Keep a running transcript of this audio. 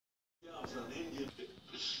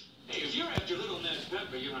Hey, if you're after Little Ned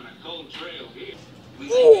Pepper, you're on a cold trail here.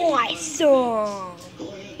 Awesome.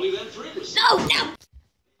 No, no.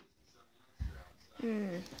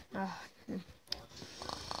 A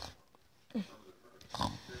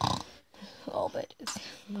little bit.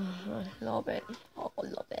 A little bit. Oh, a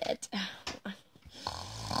little bit.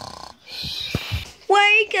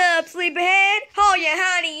 Wake up, sleepyhead. Haul your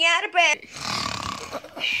honey out of bed.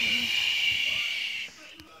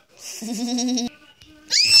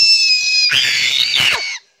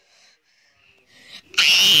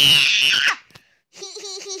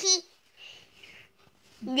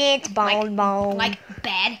 It's bone. Like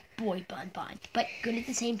bad boy Bon, but good at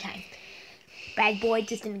the same time. Bad boy,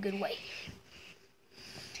 just in a good way.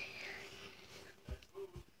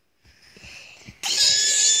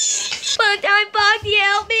 Funtime Foxy,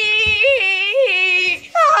 help me!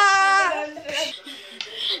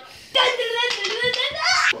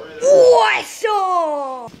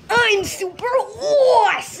 Awesome! I'm super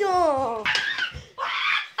awesome!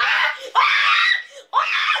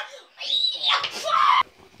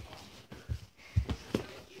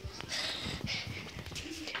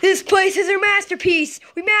 This place is our masterpiece.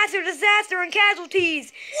 We mastered disaster and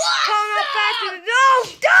casualties. Calling up faster than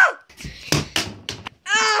stop!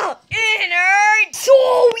 Oh, it hurts.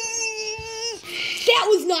 Sorry. That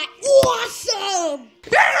was not awesome.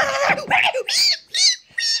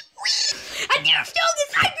 I've never stolen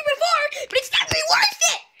this item before, but it's definitely worth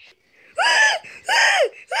it.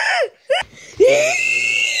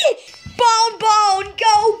 Bone,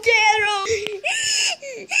 go get him.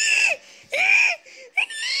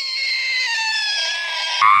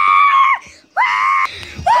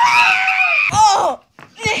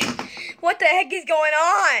 What the heck is going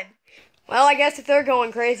on? Well, I guess if they're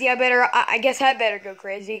going crazy, I guess I better go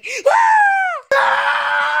crazy.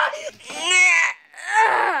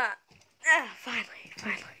 Finally.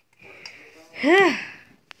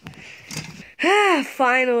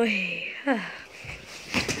 Finally.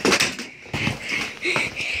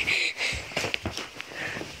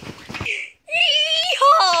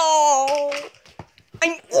 Yeehaw!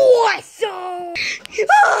 I'm awesome!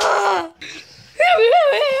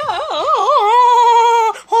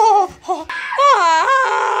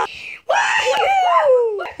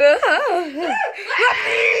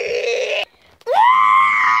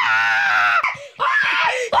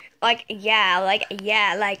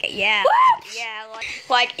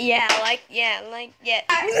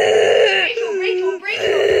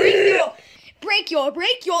 Break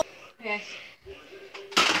your. Okay.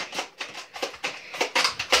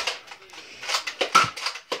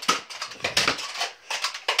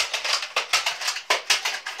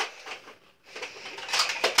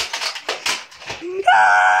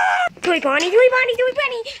 Toy Bonnie, where's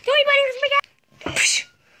my guy?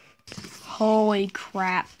 Holy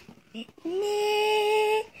crap.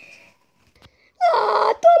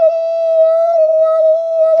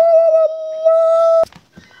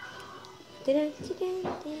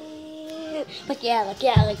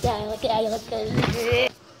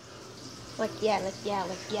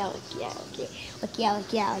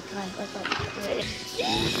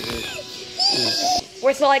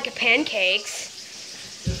 Where's like pancakes?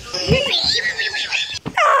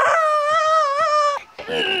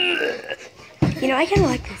 You know, I kind of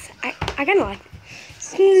like this. I kind of like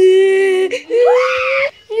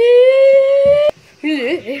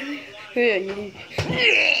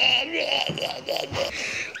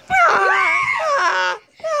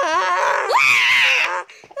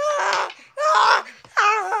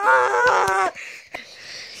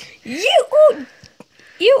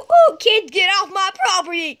You kids, get off my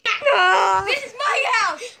property! This is my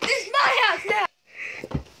house! This is my house now!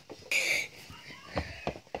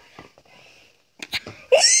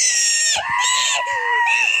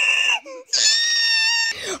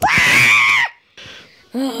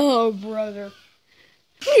 Oh, brother.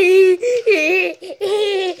 Yeah!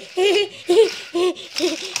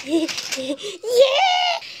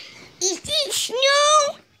 Is this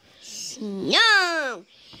snow? Snow!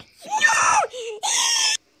 Snow!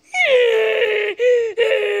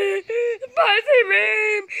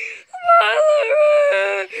 Bathroom!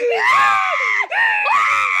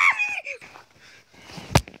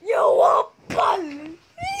 You want fun?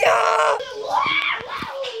 Yeah!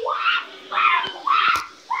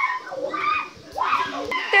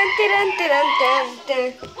 Dun, dun, dun, dun, dun,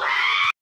 dun.